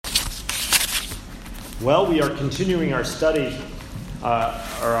Well, we are continuing our study, or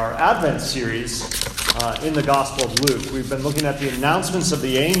our Advent series in the Gospel of Luke. We've been looking at the announcements of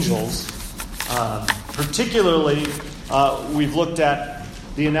the angels. Particularly, we've looked at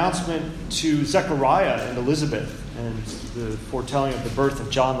the announcement to Zechariah and Elizabeth and the foretelling of the birth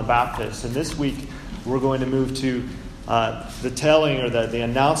of John the Baptist. And this week, we're going to move to the telling or the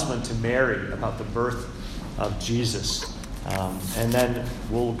announcement to Mary about the birth of Jesus. And then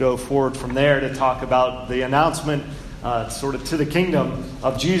we'll go forward from there to talk about the announcement sort of to the kingdom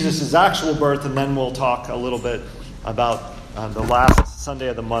of Jesus' actual birth. And then we'll talk a little bit about the last Sunday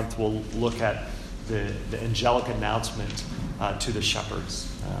of the month. We'll look at the angelic announcement to the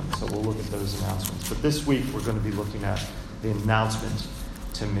shepherds. So we'll look at those announcements. But this week we're going to be looking at the announcement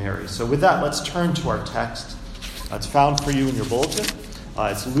to Mary. So with that, let's turn to our text. It's found for you in your bulletin.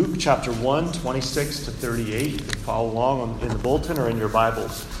 It's Luke chapter 1, 26 to 38. You can follow along in the bulletin or in your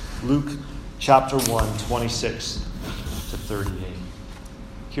Bibles. Luke chapter 1, 26 to 38.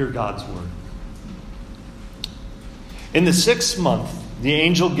 Hear God's word. In the 6th month, the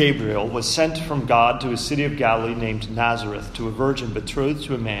angel Gabriel was sent from God to a city of Galilee named Nazareth to a virgin betrothed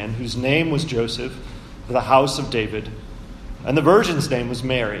to a man whose name was Joseph, of the house of David, and the virgin's name was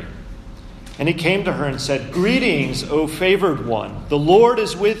Mary. And he came to her and said, "Greetings, O favored one, the Lord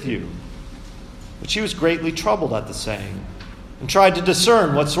is with you." But she was greatly troubled at the saying, and tried to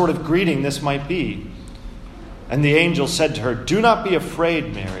discern what sort of greeting this might be. And the angel said to her, "Do not be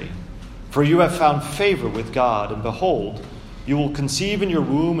afraid, Mary, for you have found favor with God, and behold, you will conceive in your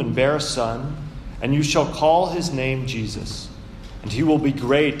womb and bear a son, and you shall call his name Jesus. And he will be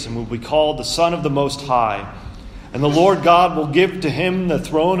great and will be called the Son of the Most High. And the Lord God will give to him the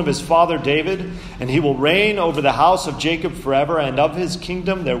throne of his father David, and he will reign over the house of Jacob forever, and of his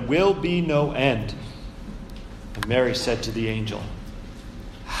kingdom there will be no end." And Mary said to the angel,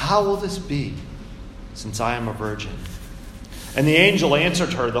 "How will this be, since I am a virgin?" And the angel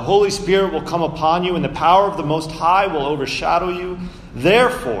answered her, "The Holy Spirit will come upon you, and the power of the Most High will overshadow you.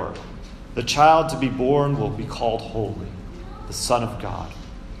 Therefore, the child to be born will be called Holy, the Son of God.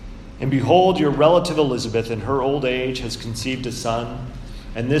 And behold, your relative Elizabeth in her old age has conceived a son,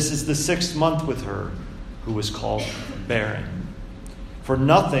 and this is the 6th month with her, who was called barren. For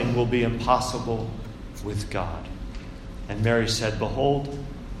nothing will be impossible with God." And Mary said, "Behold,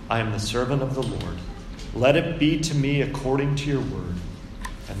 I am the servant of the Lord. Let it be to me according to your word."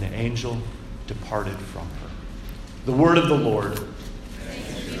 And the angel departed from her. The word of the Lord.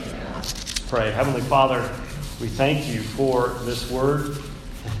 Let's pray. Heavenly Father, we thank you for this word.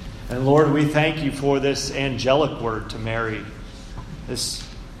 And Lord, we thank you for this angelic word to Mary, this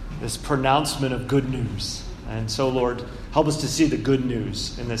pronouncement of good news. And so, Lord, help us to see the good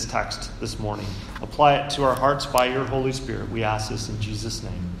news in this text this morning. Apply it to our hearts by your Holy Spirit. We ask this in Jesus'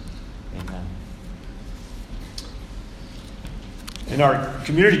 name. Amen. In our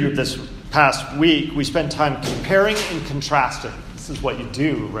community group this past week, we spent time comparing and contrasting. This is what you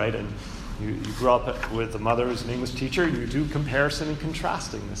do, right? And you grew up with a mother who's an English teacher. You do comparison and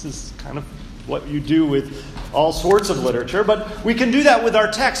contrasting. This is kind of what you do with all sorts of literature. But we can do that with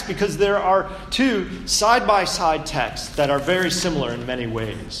our text because there are two side-by-side texts that are very similar in many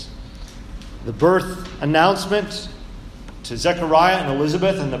ways. The birth announcement to Zechariah and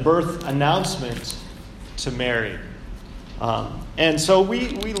Elizabeth, and the birth announcement to Mary. And so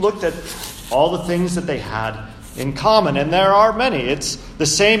we looked at all the things that they had in common, and there are many. It's the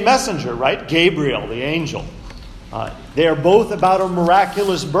same messenger, right? Gabriel, the angel. They are both about a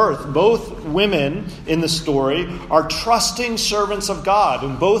miraculous birth. Both women in the story are trusting servants of God,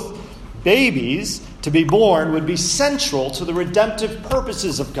 and both babies to be born would be central to the redemptive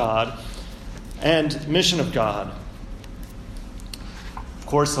purposes of God and mission of God. Of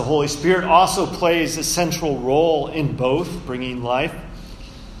course, the Holy Spirit also plays a central role in both, bringing life.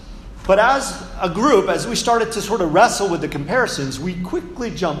 But as a group, as we started to sort of wrestle with the comparisons, we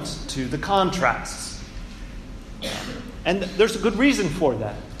quickly jumped to the contrasts. And there's a good reason for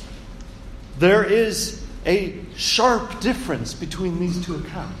that. There is a sharp difference between these two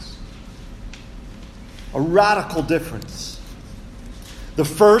accounts. A radical difference. The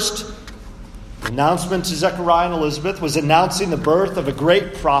first announcement to Zechariah and Elizabeth was announcing the birth of a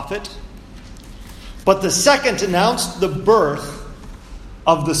great prophet. But the second announced the birth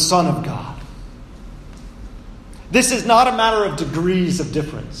of the Son of God. This is not a matter of degrees of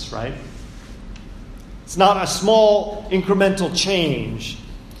difference, right? It's not a small incremental change.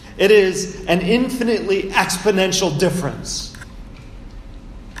 It is an infinitely exponential difference.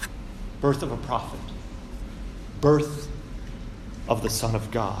 Birth of a prophet. Birth of the Son of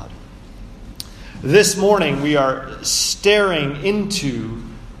God. This morning we are staring into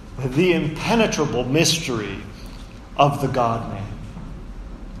the impenetrable mystery of the God-man.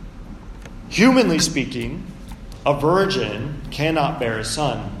 Humanly speaking, a virgin cannot bear a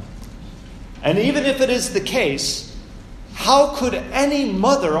son. And even if it is the case, how could any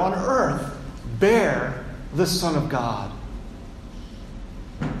mother on earth bear the Son of God?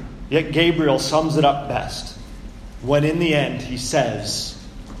 Yet Gabriel sums it up best when in the end he says,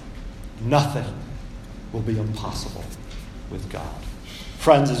 nothing will be impossible with God.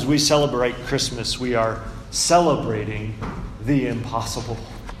 Friends, as we celebrate Christmas, we are celebrating the impossible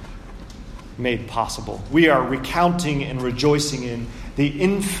made possible. We are recounting and rejoicing in the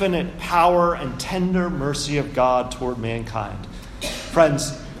infinite power and tender mercy of God toward mankind.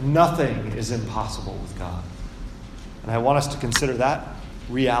 Friends, nothing is impossible with God. And I want us to consider that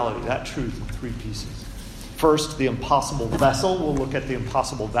reality, that truth in three pieces. First, the impossible vessel. We'll look at the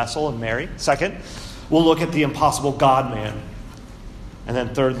impossible vessel in Mary. Second, we'll look at the impossible God-man. And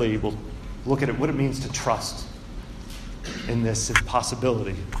then thirdly, we'll look at what it means to trust in this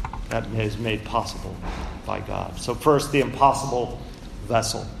impossibility that is made possible by God. So first, the impossible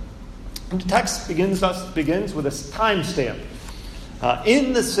vessel. And the text begins with a timestamp.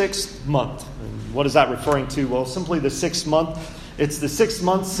 In the 6th month. And what is that referring to? Well, simply the 6th month. It's the 6th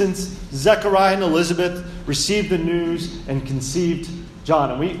month since Zechariah and Elizabeth received the news and conceived John.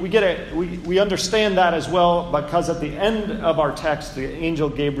 And we understand that as well because at the end of our text, the angel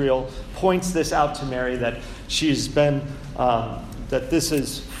Gabriel points this out to Mary that she's been, that this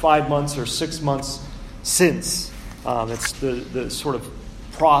is 5 months or 6 months since. It's the sort of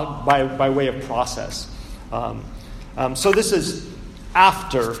by way of process. So this is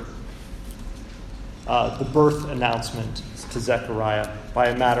after the birth announcement to Zechariah by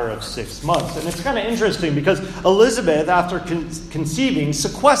a matter of 6 months. And it's kind of interesting because Elizabeth, after conceiving,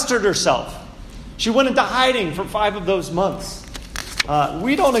 sequestered herself. She went into hiding for 5 of those months.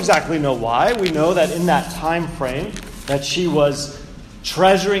 We don't exactly know why. We know that in that time frame that she was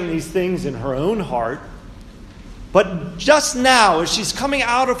treasuring these things in her own heart. But just now, as she's coming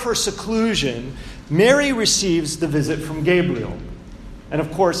out of her seclusion, Mary receives the visit from Gabriel. And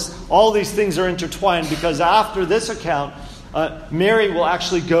of course, all these things are intertwined because after this account, Mary will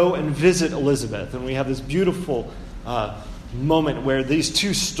actually go and visit Elizabeth. And we have this beautiful moment where these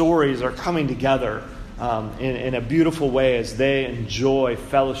two stories are coming together in a beautiful way as they enjoy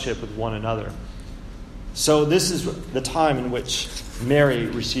fellowship with one another. So this is the time in which Mary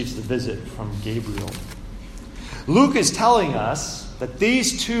receives the visit from Gabriel. Luke is telling us that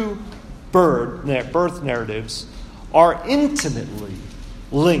these two birth narratives are intimately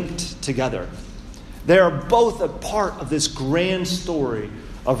linked together. They are both a part of this grand story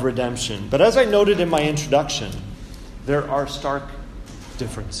of redemption. But as I noted in my introduction, there are stark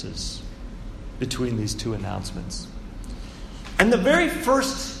differences between these two announcements. And the very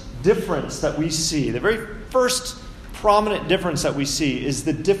first difference that we see, the very first prominent difference that we see is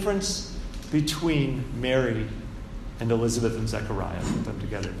the difference between Mary and Elizabeth and Zechariah. I put them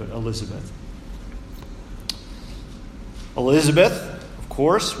together, but Elizabeth. Elizabeth, of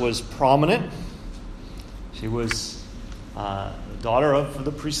course, was prominent. She was the daughter of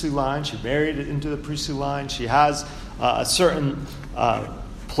the priestly line. She married into the priestly line. She has a certain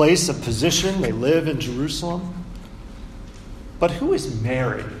place of position. They live in Jerusalem. But who is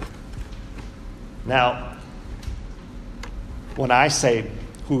Mary? Now, when I say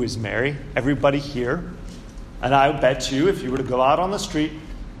who is Mary, everybody here, and I bet you if you were to go out on the street,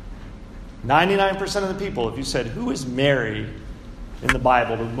 99% of the people, if you said, who is Mary in the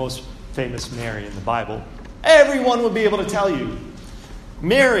Bible, the most famous Mary in the Bible, everyone would be able to tell you.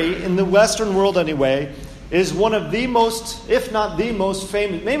 Mary, in the Western world anyway, is one of the most, if not the most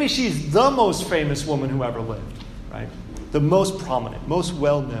famous, maybe she's the most famous woman who ever lived, right? The most prominent, most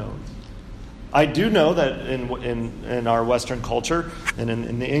well-known. I do know that in our Western culture, and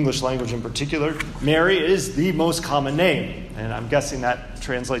in the English language in particular, Mary is the most common name. And I'm guessing that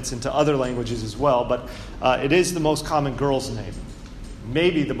translates into other languages as well, but it is the most common girl's name.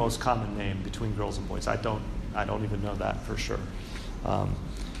 Maybe the most common name between girls and boys. I don't even know that for sure.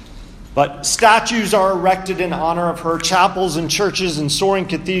 But statues are erected in honor of her. Chapels and churches and soaring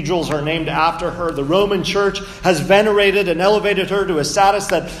cathedrals are named after her. The Roman Church has venerated and elevated her to a status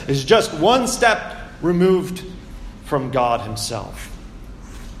that is just one step removed from God himself.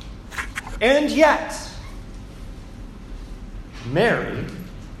 And yet, Mary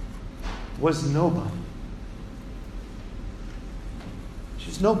was nobody.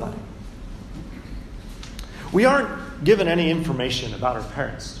 She's nobody. We aren't given any information about her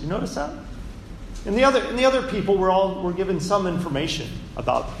parents. Do you notice that? In the other people, we're given some information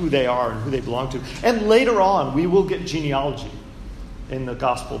about who they are and who they belong to. And later on, we will get genealogy in the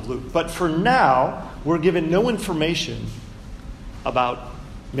Gospel of Luke. But for now, we're given no information about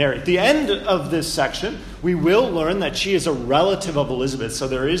Mary. At the end of this section, we will learn that she is a relative of Elizabeth. So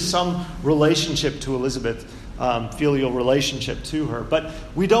there is some relationship to Elizabeth, filial relationship to her. But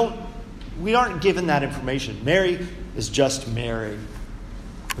we aren't given that information. Mary is just Mary,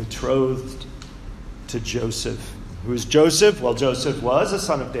 betrothed to Joseph. Who is Joseph? Well, Joseph was a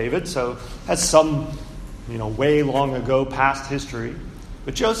son of David, so has some, way long ago past history.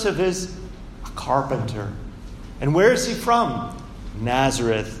 But Joseph is a carpenter. And where is he from?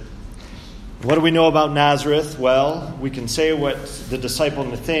 Nazareth. What do we know about Nazareth? Well, we can say what the disciple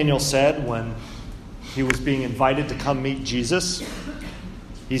Nathanael said when he was being invited to come meet Jesus.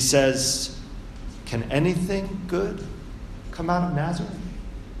 He says, "Can anything good come out of Nazareth?"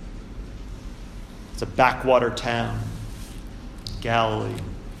 It's a backwater town, Galilee.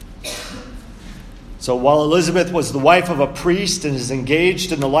 So while Elizabeth was the wife of a priest and is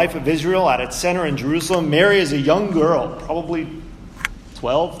engaged in the life of Israel at its center in Jerusalem, Mary is a young girl, probably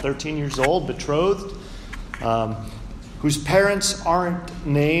 12, 13 years old, betrothed, whose parents aren't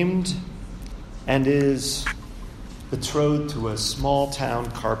named, and is betrothed to a small town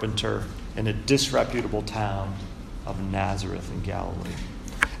carpenter in a disreputable town of Nazareth in Galilee.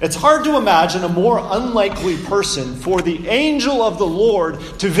 It's hard to imagine a more unlikely person for the angel of the Lord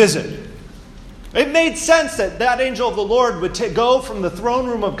to visit. It made sense that angel of the Lord would go from the throne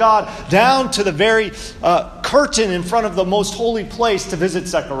room of God down to the very curtain in front of the most holy place to visit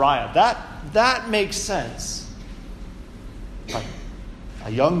Zechariah. That makes sense. But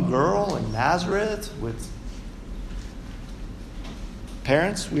a young girl in Nazareth with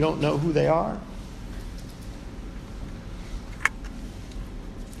parents, we don't know who they are.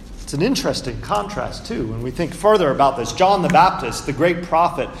 It's an interesting contrast, too, when we think further about this. John the Baptist, the great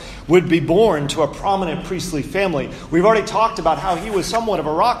prophet, would be born to a prominent priestly family. We've already talked about how he was somewhat of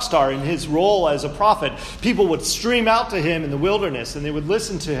a rock star in his role as a prophet. People would stream out to him in the wilderness, and they would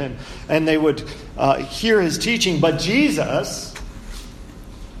listen to him, and they would hear his teaching. But Jesus,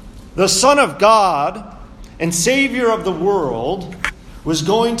 the Son of God and Savior of the world, was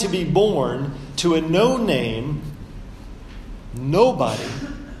going to be born to a no-name, nobody,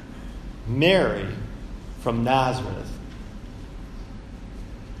 Mary from Nazareth.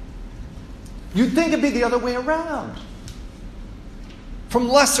 You'd think it'd be the other way around. From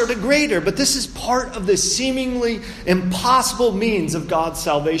lesser to greater. But this is part of the seemingly impossible means of God's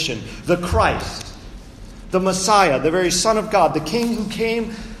salvation. The Christ, the Messiah, the very Son of God, the King who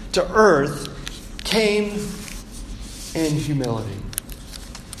came to earth, came in humility.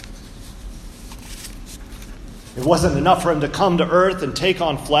 It wasn't enough for him to come to earth and take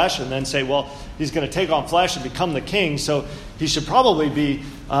on flesh and then say, well, he's going to take on flesh and become the king, so he should probably be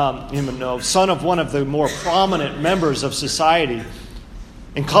son of one of the more prominent members of society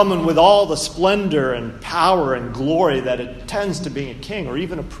and coming with all the splendor and power and glory that attends to being a king or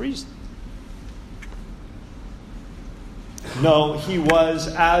even a priest. No, he was,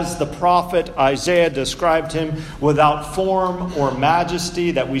 as the prophet Isaiah described him, without form or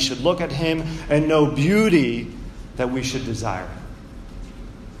majesty that we should look at him, and no beauty that we should desire.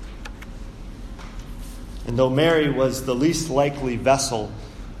 And though Mary was the least likely vessel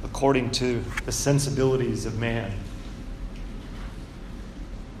according to the sensibilities of man,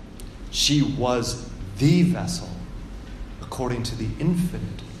 she was the vessel according to the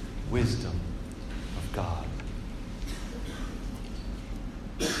infinite wisdom of God.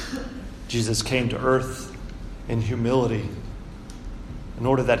 Jesus came to earth in humility in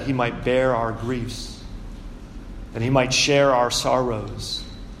order that he might bear our griefs, that he might share our sorrows,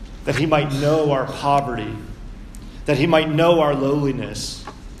 that he might know our poverty, that he might know our lowliness,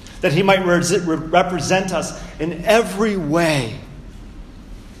 that he might represent us in every way.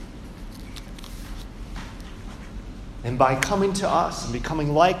 And by coming to us and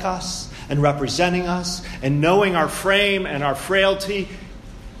becoming like us and representing us and knowing our frame and our frailty,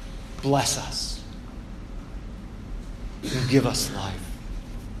 bless us and give us life.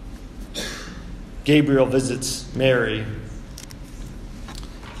 Gabriel visits Mary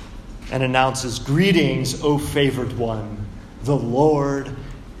and announces, "Greetings, O favored one, the Lord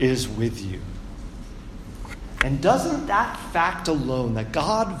is with you." And doesn't that fact alone, that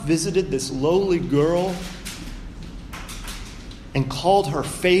God visited this lowly girl and called her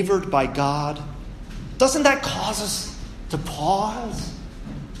favored by God, doesn't that cause us to pause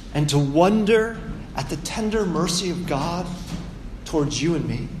and to wonder at the tender mercy of God towards you and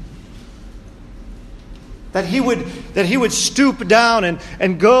me? That he would stoop down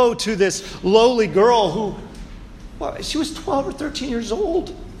and go to this lowly girl who, well, she was 12 or 13 years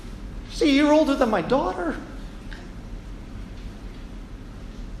old. She's a year older than my daughter.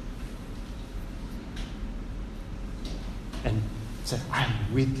 and said,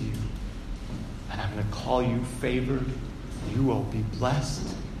 I'm with you, and I'm going to call you favored. You will be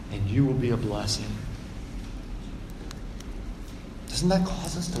blessed, and you will be a blessing. Doesn't that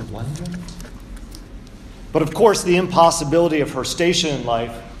cause us to wonder? But of course, the impossibility of her station in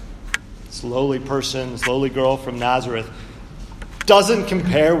life, this lowly person, this lowly girl from Nazareth, doesn't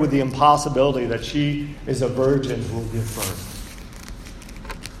compare with the impossibility that she is a virgin who will give birth.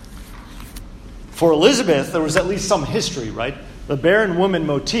 For Elizabeth, there was at least some history, right? The barren woman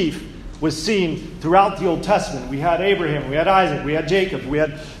motif was seen throughout the Old Testament. We had Abraham, we had Isaac, we had Jacob, we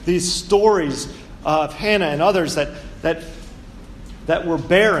had these stories of Hannah and others that were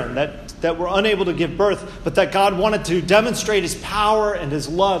barren, that were unable to give birth, but that God wanted to demonstrate His power and His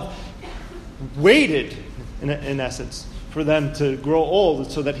love, waited, in essence, for them to grow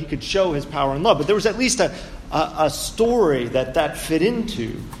old so that He could show His power and love. But there was at least a story that fit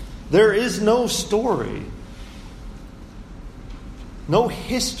into. There is no story, no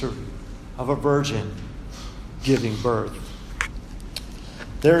history of a virgin giving birth.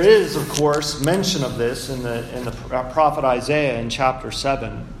 There is, of course, mention of this in the prophet Isaiah in chapter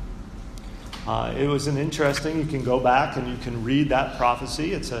 7. It was an interesting, you can go back and you can read that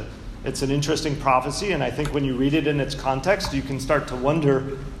prophecy. It's an interesting prophecy, and I think when you read it in its context, you can start to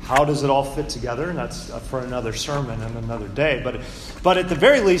wonder, how does it all fit together? And that's for another sermon and another day. But at the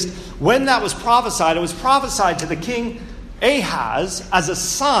very least, when that was prophesied, it was prophesied to the king Ahaz as a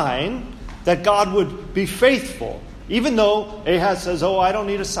sign that God would be faithful. Even though Ahaz says, I don't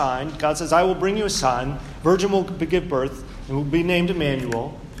need a sign, God says, I will bring you a son. Virgin will give birth and will be named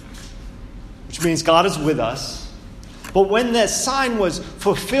Emmanuel, which means God is with us. But when that sign was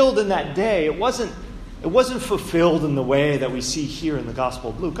fulfilled in that day, it wasn't fulfilled in the way that we see here in the Gospel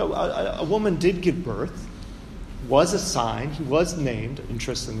of Luke. A woman did give birth, was a sign. He was named,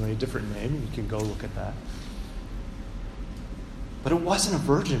 interestingly, a different name. You can go look at that. But it wasn't a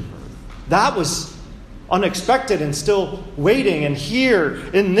virgin birth. That was unexpected and still waiting. And here,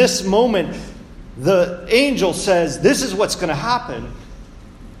 in this moment, the angel says, this is what's going to happen.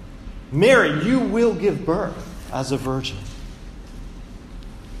 Mary, you will give birth as a virgin.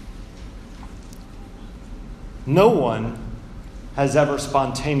 No one has ever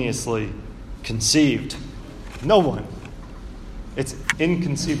spontaneously conceived. No one. It's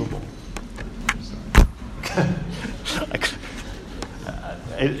inconceivable.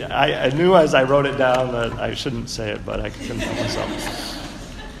 I knew as I wrote it down that I shouldn't say it, but I couldn't help myself.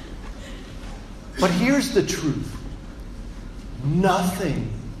 But here's the truth.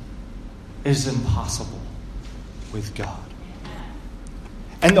 Nothing is impossible with God.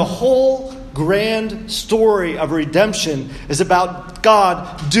 And the whole grand story of redemption is about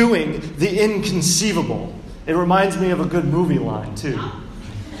God doing the inconceivable. It reminds me of a good movie line, too.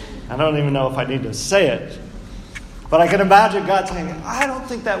 I don't even know if I need to say it. But I can imagine God saying, I don't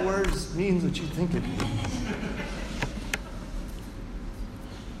think that word means what you think it means.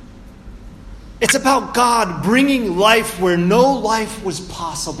 It's about God bringing life where no life was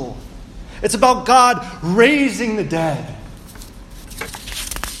possible. It's about God raising the dead.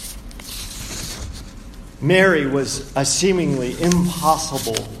 Mary was a seemingly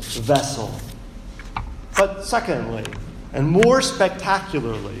impossible vessel. But secondly, and more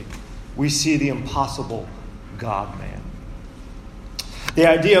spectacularly, we see the impossible God-man. The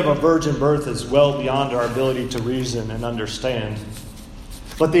idea of a virgin birth is well beyond our ability to reason and understand.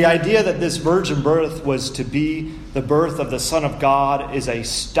 But the idea that this virgin birth was to be the birth of the Son of God is a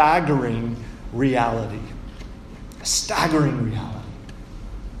staggering reality. A staggering reality.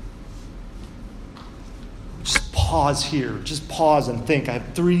 Just pause here. Just pause and think. I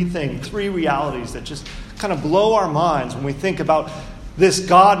have three realities that just kind of blow our minds when we think about this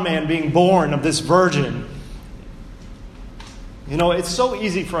God-man being born of this virgin. You know, it's so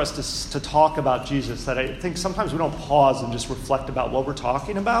easy for us to talk about Jesus that I think sometimes we don't pause and just reflect about what we're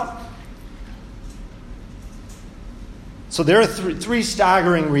talking about. So there are three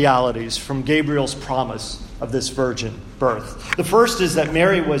staggering realities from Gabriel's promise of this virgin birth. The first is that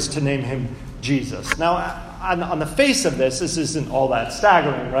Mary was to name him Jesus. Now, on the face of this isn't all that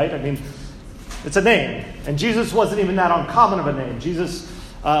staggering, right? I mean, it's a name. And Jesus wasn't even that uncommon of a name. Jesus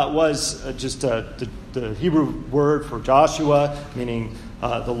was just the Hebrew word for Joshua, meaning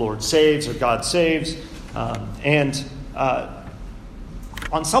the Lord saves or God saves. And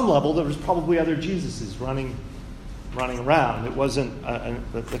on some level, there was probably other Jesuses running around. It wasn't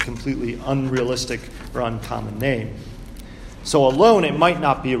a completely unrealistic or uncommon name. So alone, it might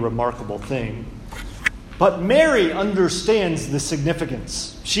not be a remarkable thing. But Mary understands the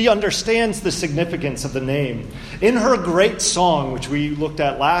significance. She understands the significance of the name. In her great song, which we looked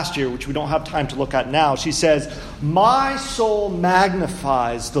at last year, which we don't have time to look at now, she says, "My soul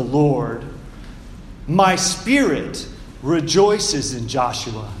magnifies the Lord. My spirit rejoices in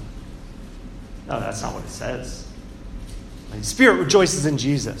Joshua." No, that's not what it says. My spirit rejoices in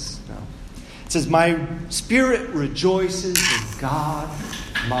Jesus. No. It says, "My spirit rejoices in God,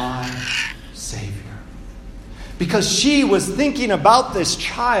 my Savior." Because she was thinking about this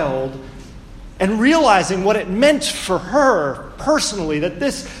child and realizing what it meant for her personally, that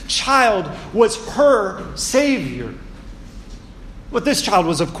this child was her Savior. But this child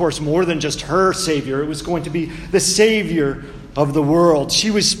was, of course, more than just her Savior. It was going to be the Savior of the world.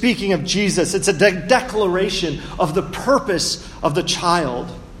 She was speaking of Jesus. It's a declaration of the purpose of the child.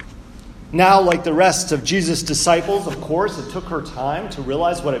 Now, like the rest of Jesus' disciples, of course, it took her time to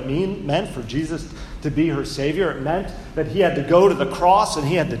realize what it meant for Jesus to be her Savior. It meant that he had to go to the cross and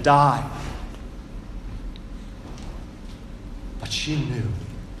he had to die. But she knew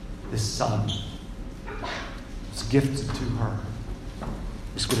this son was gifted to her.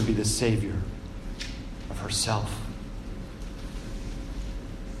 He was going to be the Savior of herself.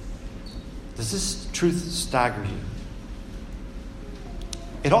 Does this truth stagger you?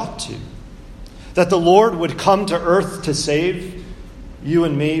 It ought to. That the Lord would come to earth to save you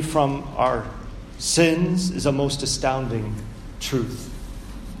and me from our sins is a most astounding truth.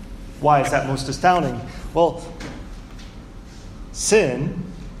 Why is that most astounding? Well, sin,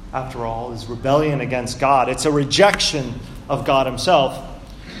 after all, is rebellion against God. It's a rejection of God himself.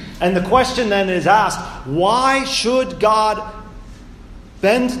 And the question then is asked, why should God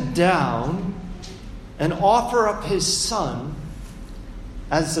bend down and offer up his son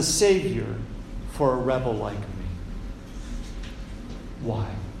as a Savior for a rebel like me? Why?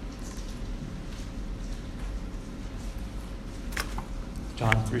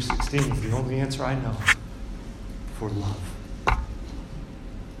 John 3:16 is the only answer I know. For love.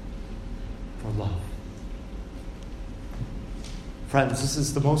 For love. Friends, this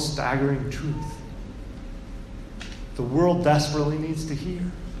is the most staggering truth the world desperately needs to hear.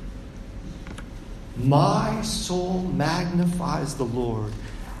 My soul magnifies the Lord,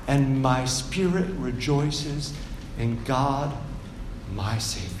 and my spirit rejoices in God, my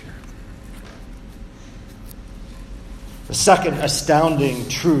Savior. The second astounding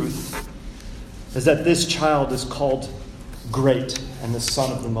truth is that this child is called Great and the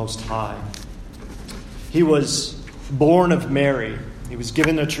Son of the Most High. He was born of Mary. He was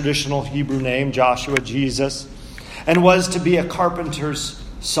given the traditional Hebrew name, Joshua, Jesus, and was to be a carpenter's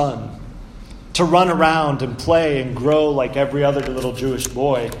son, to run around and play and grow like every other little Jewish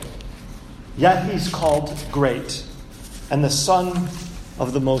boy. Yet he's called Great and the Son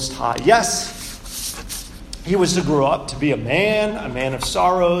of the Most High. Yes, he was to grow up to be a man of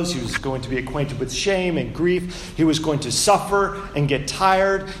sorrows. He was going to be acquainted with shame and grief. He was going to suffer and get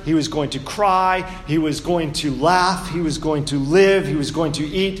tired. He was going to cry. He was going to laugh. He was going to live. He was going to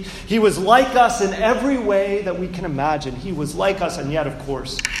eat. He was like us in every way that we can imagine. He was like us, and yet, of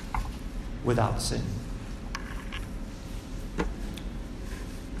course, without sin.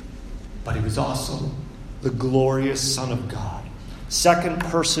 But he was also the glorious Son of God. Second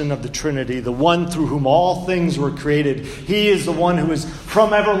person of the Trinity, the one through whom all things were created. He is the one who is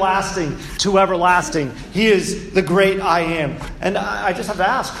from everlasting to everlasting. He is the great I am. And I just have to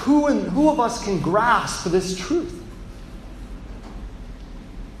ask, who of us can grasp this truth?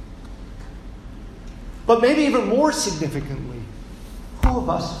 But maybe even more significantly, who of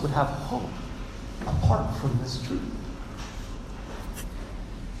us would have hope apart from this truth?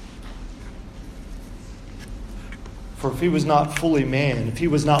 For if he was not fully man, if he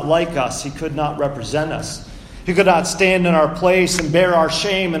was not like us, he could not represent us. He could not stand in our place and bear our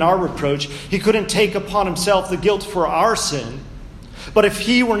shame and our reproach. He couldn't take upon himself the guilt for our sin. But if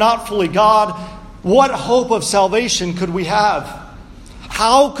he were not fully God, what hope of salvation could we have?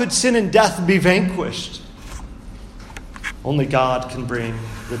 How could sin and death be vanquished? Only God can bring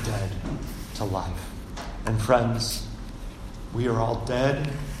the dead to life. And friends, we are all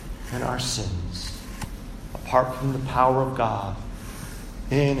dead in our sins, apart from the power of God,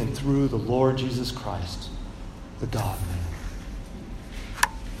 in and through the Lord Jesus Christ, the God-man.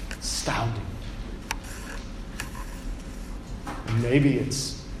 Astounding. And maybe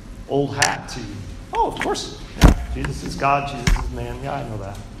it's old hat to you. Oh, of course. Yeah, Jesus is God, Jesus is man. Yeah, I know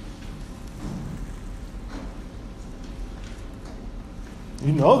that.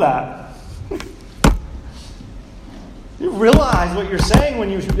 You know that. You realize what you're saying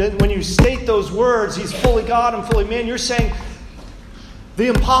when you state those words, he's fully God and fully man. You're saying the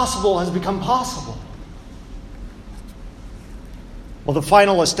impossible has become possible. Well, the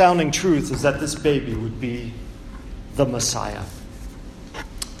final astounding truth is that this baby would be the Messiah.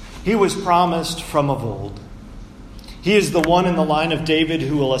 He was promised from of old. He is the one in the line of David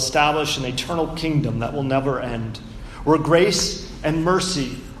who will establish an eternal kingdom that will never end, where grace and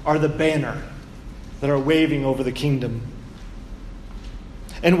mercy are the banner that are waving over the kingdom,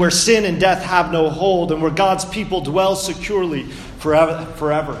 and where sin and death have no hold, and where God's people dwell securely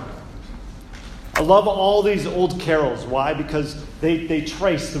forever. I love all these old carols. Why? Because they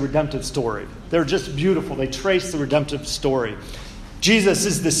trace the redemptive story. They're just beautiful. They trace the redemptive story. Jesus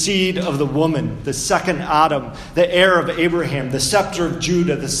is the seed of the woman, the second Adam, the heir of Abraham, the scepter of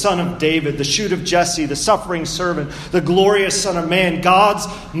Judah, the son of David, the shoot of Jesse, the suffering servant, the glorious Son of Man, God's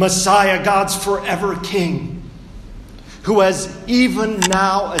Messiah, God's forever King, who has even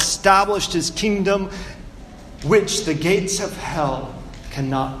now established his kingdom, which the gates of hell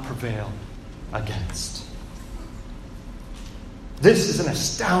cannot prevail against. This is an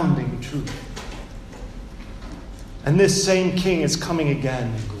astounding truth. And this same King is coming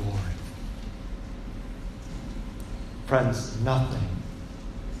again in glory. Friends, nothing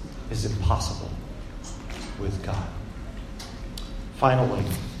is impossible with God. Finally,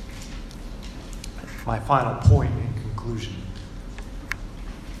 my final point in conclusion.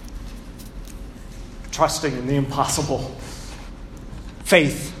 Trusting in the impossible.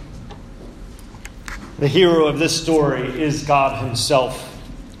 Faith. The hero of this story is God himself,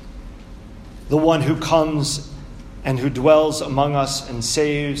 the one who comes and who dwells among us and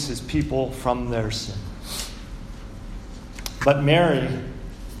saves his people from their sin. But Mary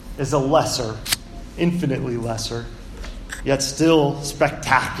is a lesser, infinitely lesser, yet still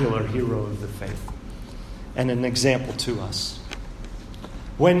spectacular hero of the faith, and an example to us.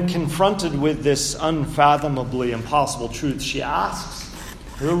 When confronted with this unfathomably impossible truth, she asks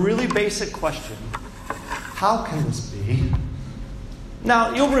a really basic question: how can this be?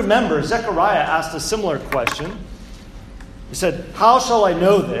 Now, you'll remember Zechariah asked a similar question. He said, "How shall I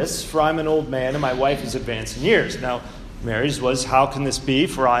know this? For I'm an old man and my wife is advanced in years." Now, Mary's was, "How can this be?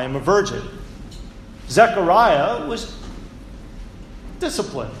 For I am a virgin." Zechariah was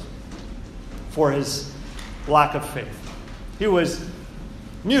disciplined for his lack of faith. He was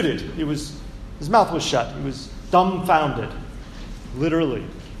muted. His mouth was shut. He was dumbfounded, literally.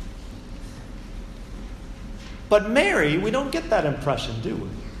 But Mary, we don't get that impression, do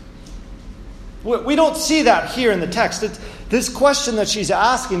we? We don't see that here in the text. This question that she's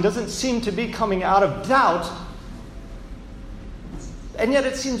asking doesn't seem to be coming out of doubt, and yet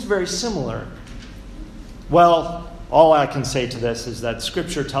it seems very similar. Well, all I can say to this is that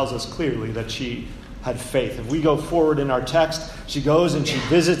Scripture tells us clearly that she had faith. If we go forward in our text, she goes and she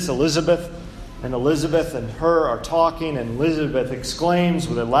visits Elizabeth, and Elizabeth and her are talking, and Elizabeth exclaims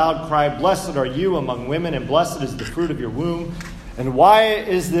with a loud cry, "Blessed are you among women, and blessed is the fruit of your womb. And why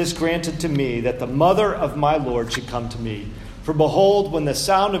is this granted to me, that the mother of my Lord should come to me? For behold, when the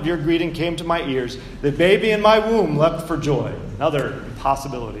sound of your greeting came to my ears, the baby in my womb leapt for joy." Another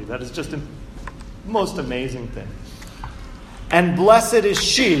impossibility. That is just a most amazing thing. "And blessed is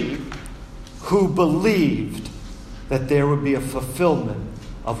she who believed that there would be a fulfillment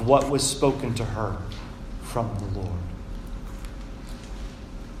of what was spoken to her from the Lord."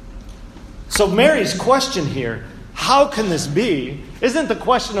 So Mary's question here, how can this be, isn't the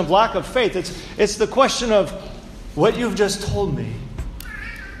question of lack of faith. It's the question of, what you've just told me,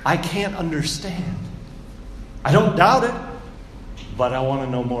 I can't understand. I don't doubt it, but I want to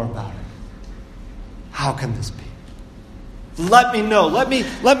know more about it. How can this be? Let me know. Let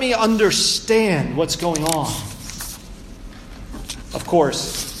me understand what's going on. Of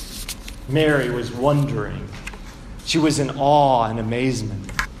course, Mary was wondering. She was in awe and amazement.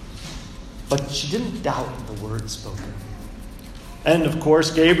 But she didn't doubt the word spoken. And of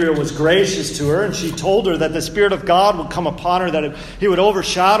course, Gabriel was gracious to her, and she told her that the Spirit of God would come upon her, that he would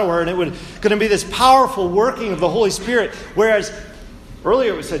overshadow her, and it was going to be this powerful working of the Holy Spirit. Whereas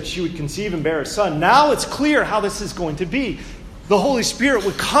earlier it was said she would conceive and bear a son. Now it's clear how this is going to be. The Holy Spirit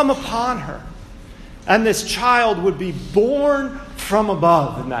would come upon her, and this child would be born from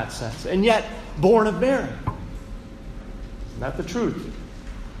above in that sense, and yet born of Mary. Isn't that the truth?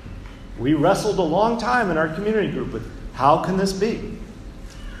 We wrestled a long time in our community group with, how can this be?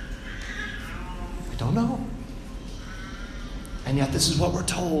 We don't know. And yet this is what we're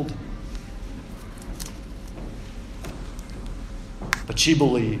told. But she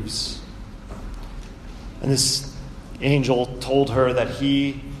believes. And this angel told her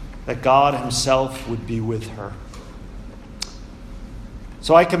that God himself would be with her.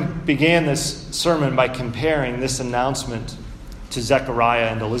 So I began this sermon by comparing this announcement to Zechariah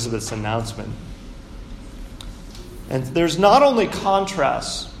and Elizabeth's announcement. And there's not only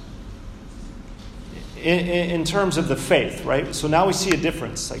contrasts in terms of the faith, right? So now we see a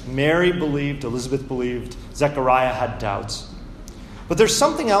difference. Like Mary believed, Elizabeth believed, Zechariah had doubts. But there's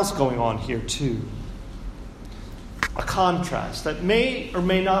something else going on here too. A contrast that may or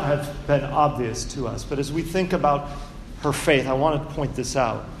may not have been obvious to us. But as we think about her faith, I want to point this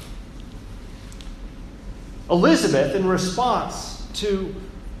out. Elizabeth, in response to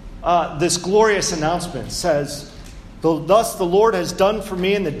this glorious announcement, says, "Thus the Lord has done for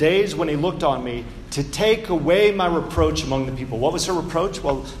me in the days when he looked on me to take away my reproach among the people." What was her reproach?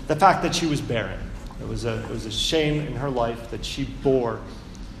 Well, the fact that she was barren. It was a shame in her life that she bore.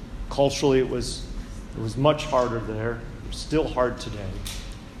 Culturally, it was much harder there. It's still hard today.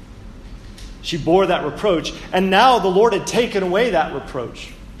 She bore that reproach, and now the Lord had taken away that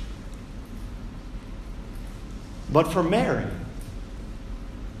reproach. But for Mary,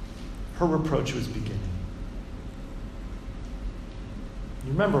 her reproach was beginning.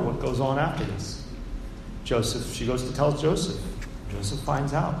 You remember what goes on after this. Joseph, she goes to tell Joseph. Joseph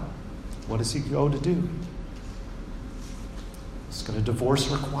finds out. What does he go to do? He's going to divorce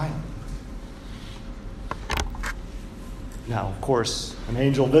her quietly. Now, of course, an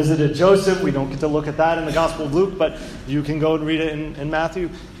angel visited Joseph. We don't get to look at that in the Gospel of Luke, but you can go and read it in Matthew.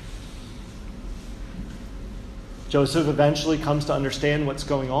 Joseph eventually comes to understand what's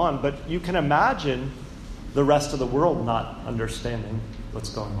going on, but you can imagine the rest of the world not understanding what's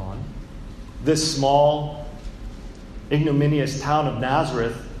going on. This small, ignominious town of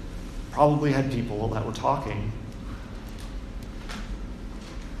Nazareth probably had people that were talking.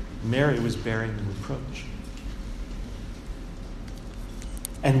 Mary was bearing the reproach.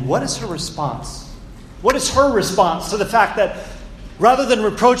 And what is her response? What is her response to the fact that rather than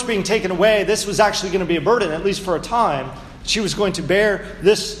reproach being taken away, this was actually going to be a burden, at least for a time? She was going to bear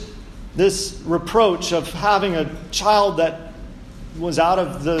this reproach of having a child that was out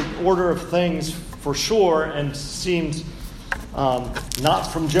of the order of things for sure and seemed not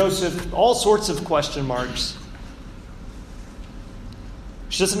from Joseph, all sorts of question marks.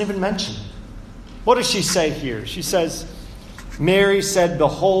 She doesn't even mention it. What does she say here? She says, Mary said,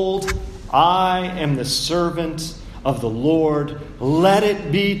 "Behold, I am the servant of the Lord. Let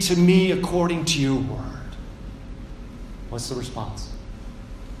it be to me according to your word." What's the response?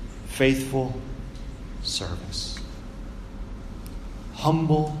 Faithful service.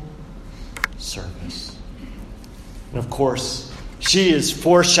 Humble service. And of course, she is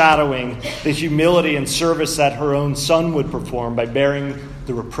foreshadowing the humility and service that her own son would perform by bearing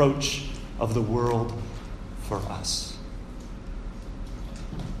the reproach of the world for us.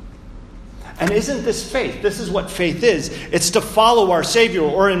 And isn't this faith? This is what faith is. It's to follow our Savior,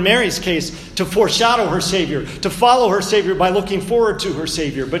 or in Mary's case, to foreshadow her Savior, to follow her Savior by looking forward to her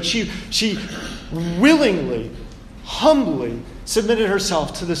Savior. But she willingly, humbly submitted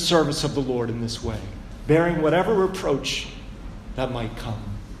herself to the service of the Lord in this way, bearing whatever reproach that might come.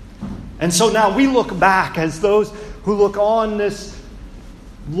 And so now we look back as those who look on this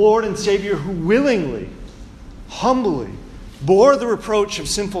Lord and Savior who willingly, humbly, bore the reproach of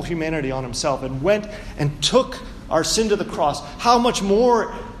sinful humanity on himself and went and took our sin to the cross. How much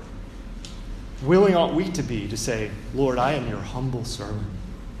more willing ought we to be to say, "Lord, I am your humble servant.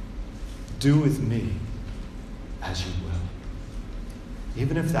 Do with me as you will."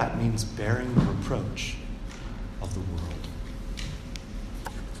 Even if that means bearing the reproach of the world.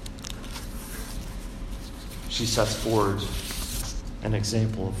 She sets forward an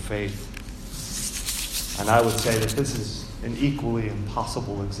example of faith. And I would say that this is an equally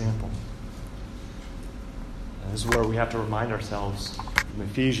impossible example. And this is where we have to remind ourselves from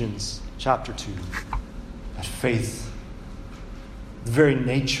Ephesians chapter 2 that faith, the very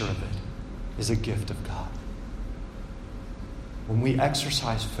nature of it, is a gift of God. When we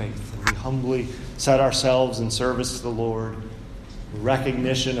exercise faith and we humbly set ourselves in service to the Lord, in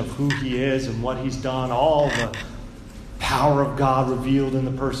recognition of who He is and what He's done, all the power of God revealed in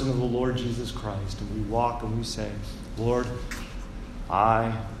the person of the Lord Jesus Christ, and we walk and we say, "Lord,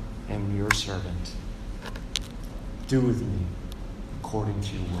 I am your servant. Do with me according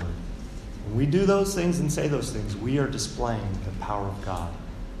to your word." When we do those things and say those things, we are displaying the power of God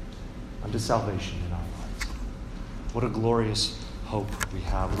unto salvation in our lives. What a glorious hope we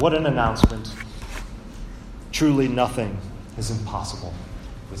have. What an announcement. Truly nothing is impossible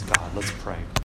with God. Let's pray.